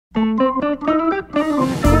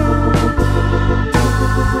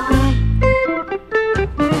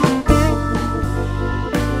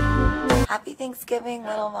Thanksgiving,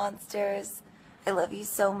 little monsters. I love you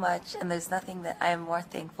so much, and there's nothing that I am more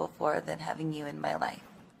thankful for than having you in my life.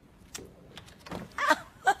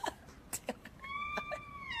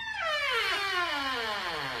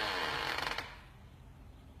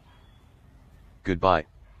 Goodbye,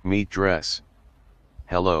 meat dress.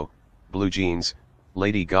 Hello, blue jeans.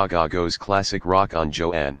 Lady Gaga goes classic rock on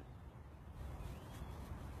Joanne.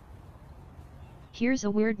 Here's a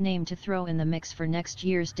weird name to throw in the mix for next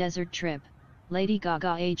year's desert trip. Lady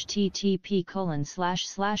Gaga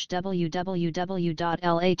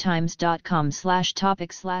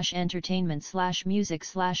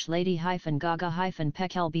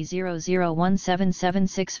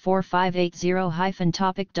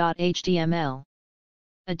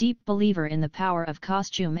A deep believer in the power of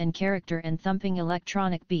costume and character and thumping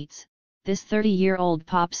electronic beats, this 30-year-old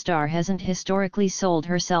pop star hasn't historically sold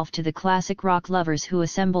herself to the classic rock lovers who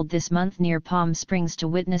assembled this month near Palm Springs to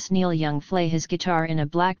witness Neil Young flay his guitar in a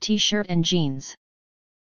black t-shirt and jeans.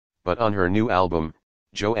 But on her new album,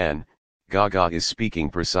 Joanne, Gaga is speaking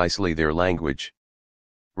precisely their language.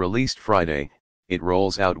 Released Friday, it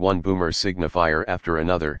rolls out one boomer signifier after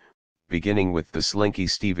another, beginning with the slinky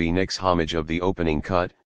Stevie Nicks homage of the opening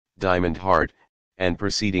cut, Diamond Heart, and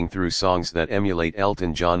proceeding through songs that emulate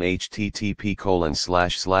Elton John.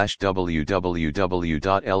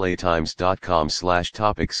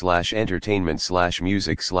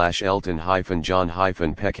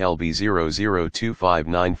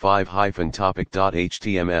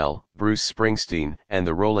 Bruce Springsteen and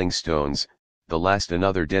the Rolling Stones, The Last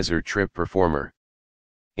Another Desert Trip performer.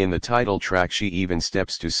 In the title track she even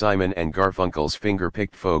steps to Simon and Garfunkel's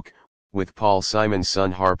Fingerpicked Folk, with Paul Simon's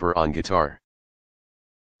son Harper on guitar.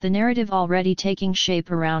 The narrative already taking shape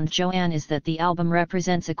around Joanne is that the album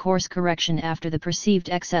represents a course correction after the perceived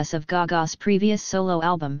excess of Gaga's previous solo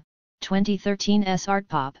album, 2013's art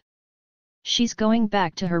pop. She's going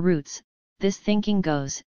back to her roots, this thinking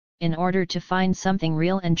goes, in order to find something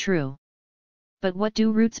real and true. But what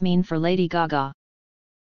do roots mean for Lady Gaga?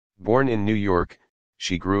 Born in New York,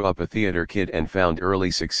 she grew up a theater kid and found early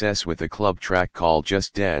success with a club track called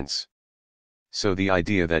Just Dance. So the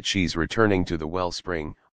idea that she's returning to the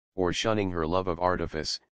wellspring, or shunning her love of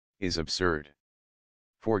artifice, is absurd.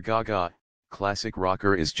 For Gaga, classic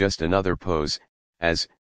rocker is just another pose, as,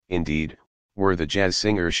 indeed, were the jazz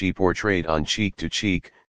singer she portrayed on Cheek to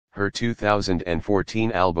Cheek, her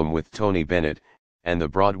 2014 album with Tony Bennett, and the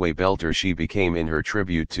Broadway belter she became in her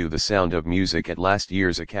tribute to The Sound of Music at last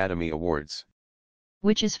year's Academy Awards.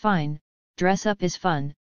 Which is fine, dress up is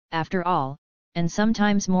fun, after all, and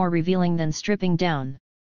sometimes more revealing than stripping down.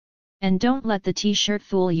 And don't let the t-shirt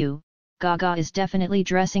fool you, Gaga is definitely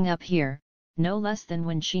dressing up here, no less than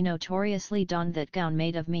when she notoriously donned that gown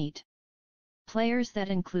made of meat. Players that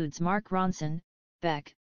includes Mark Ronson,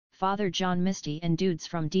 Beck, Father John Misty and dudes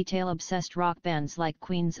from detail-obsessed rock bands like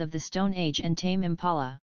Queens of the Stone Age and Tame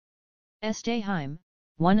Impala. Este Haim,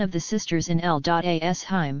 one of the sisters in L.A.'s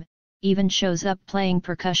Haim, even shows up playing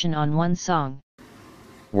percussion on one song.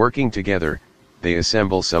 Working together, they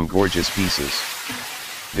assemble some gorgeous pieces.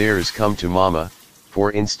 There's Come to Mama,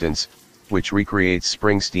 for instance, which recreates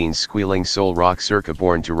Springsteen's squealing soul rock circa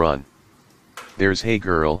Born to Run. There's Hey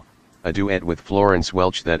Girl, a duet with Florence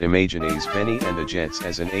Welch that imagines Benny and the Jets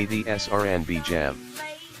as an 80s R&B jam.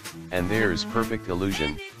 And there's Perfect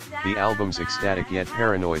Illusion, the album's ecstatic yet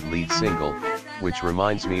paranoid lead single, which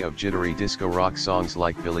reminds me of jittery disco rock songs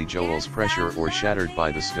like Billy Joel's Pressure or Shattered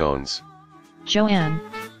by the Stones. Joanne,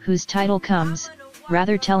 whose title comes,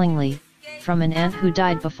 rather tellingly, from an aunt who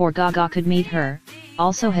died before Gaga could meet her,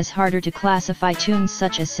 also has harder to classify tunes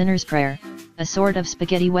such as Sinner's Prayer, a sort of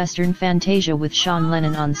spaghetti western fantasia with Sean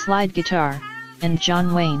Lennon on slide guitar, and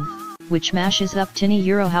John Wayne, which mashes up tinny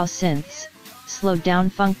Eurohouse synths, slowed down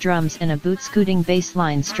funk drums and a boot-scooting bass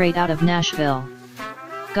line straight out of Nashville.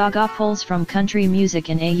 Gaga pulls from country music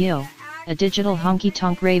and Ayo, a digital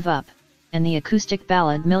honky-tonk rave-up, and the acoustic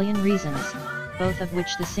ballad Million Reasons, both of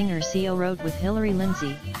which the singer co wrote with Hillary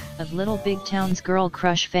Lindsey, of Little Big Town's Girl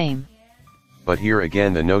Crush fame. But here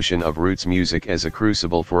again the notion of roots music as a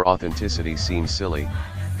crucible for authenticity seems silly.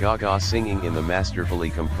 Gaga singing in the masterfully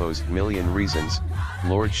composed Million Reasons,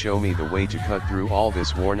 Lord show me the way to cut through all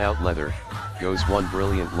this worn-out leather, goes one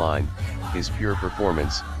brilliant line, is pure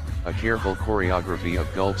performance, a careful choreography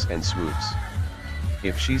of gulps and swoops.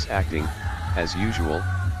 If she's acting, as usual,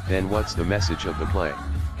 then what's the message of the play?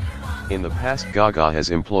 In the past Gaga has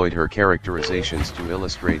employed her characterizations to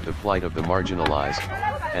illustrate the plight of the marginalized,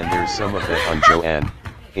 and there's some of that on Joanne,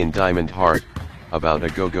 in Diamond Heart, about a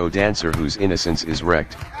go-go dancer whose innocence is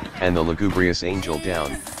wrecked, and the lugubrious Angel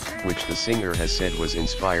Down, which the singer has said was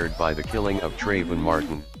inspired by the killing of Trayvon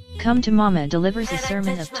Martin. Come to Mama delivers a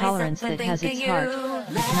sermon of tolerance that has its heart,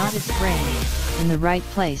 not its brain, in the right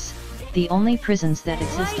place. The only prisons that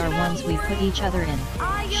exist are ones we put each other in,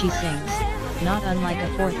 she sings, not unlike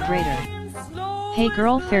a fourth grader. Hey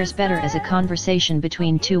Girl fares better as a conversation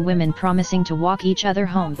between two women promising to walk each other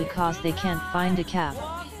home because they can't find a cab.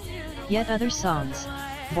 Yet other songs,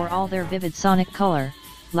 for all their vivid sonic color,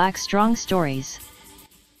 lack strong stories.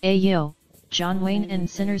 Ayo, John Wayne and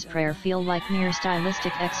Sinner's Prayer feel like mere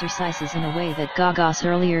stylistic exercises in a way that Gaga's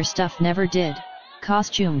earlier stuff never did,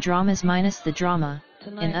 costume dramas minus the drama,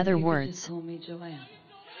 in other words. Call me Joanne.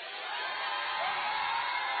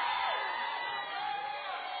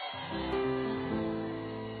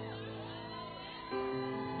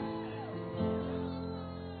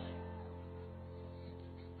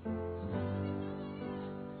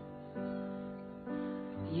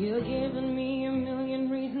 You're giving me a million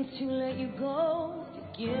reasons to let you go.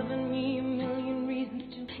 You're giving me a million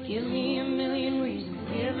reasons to give me a million reasons.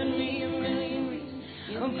 Giving me a million reasons.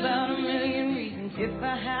 About a million reasons. If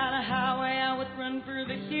I had a highway, I would run for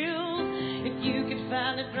the hills. If you could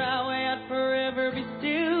find a dry way, I'd forever be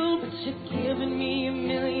still. But you're giving me a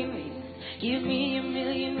million reasons. Give me a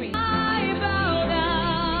million reasons. I bow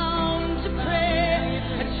down to pray.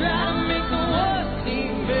 I try to make the worst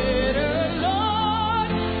seem better.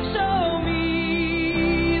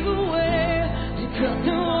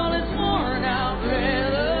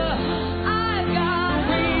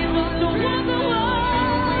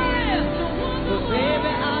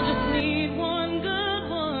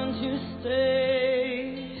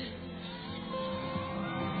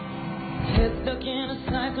 Stuck in a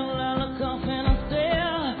cycle, I look off and I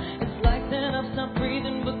stare. It's like that I've stopped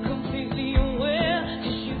breathing but completely aware.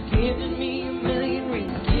 Cause you've given me a million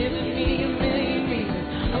reasons. Giving me a million reasons.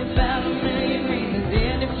 About a million reasons.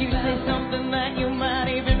 And if you say something that you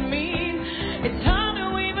might even mean, it's hard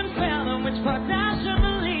to even fathom which part I should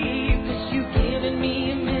believe. Cause you've given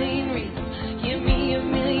me a million reasons. Give me a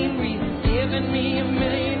million reasons. Giving me a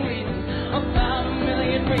million reasons. About a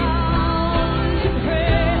million reasons.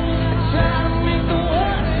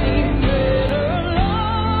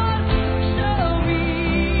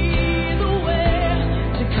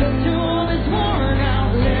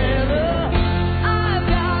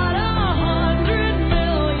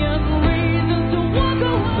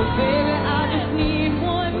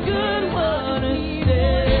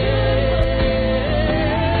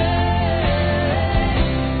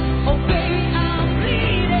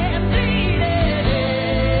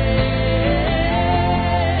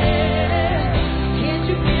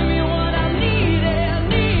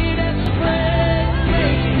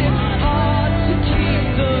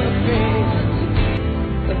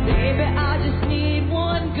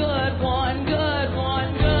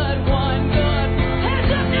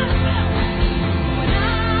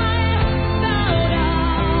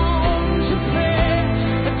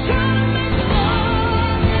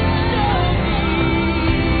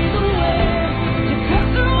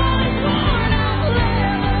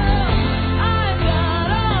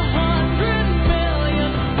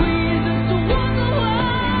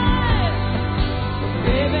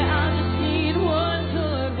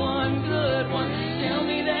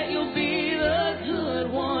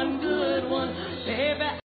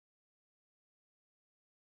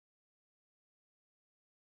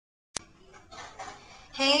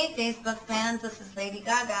 Hey Facebook fans, this is Lady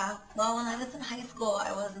Gaga. Well, when I was in high school,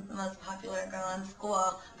 I wasn't the most popular girl in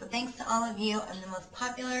school, but thanks to all of you, I'm the most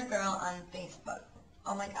popular girl on Facebook.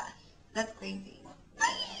 Oh my gosh, that's crazy.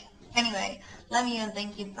 Anyway, love you and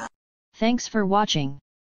thank you. Bye. Thanks for watching.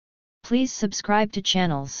 Please subscribe to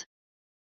channels.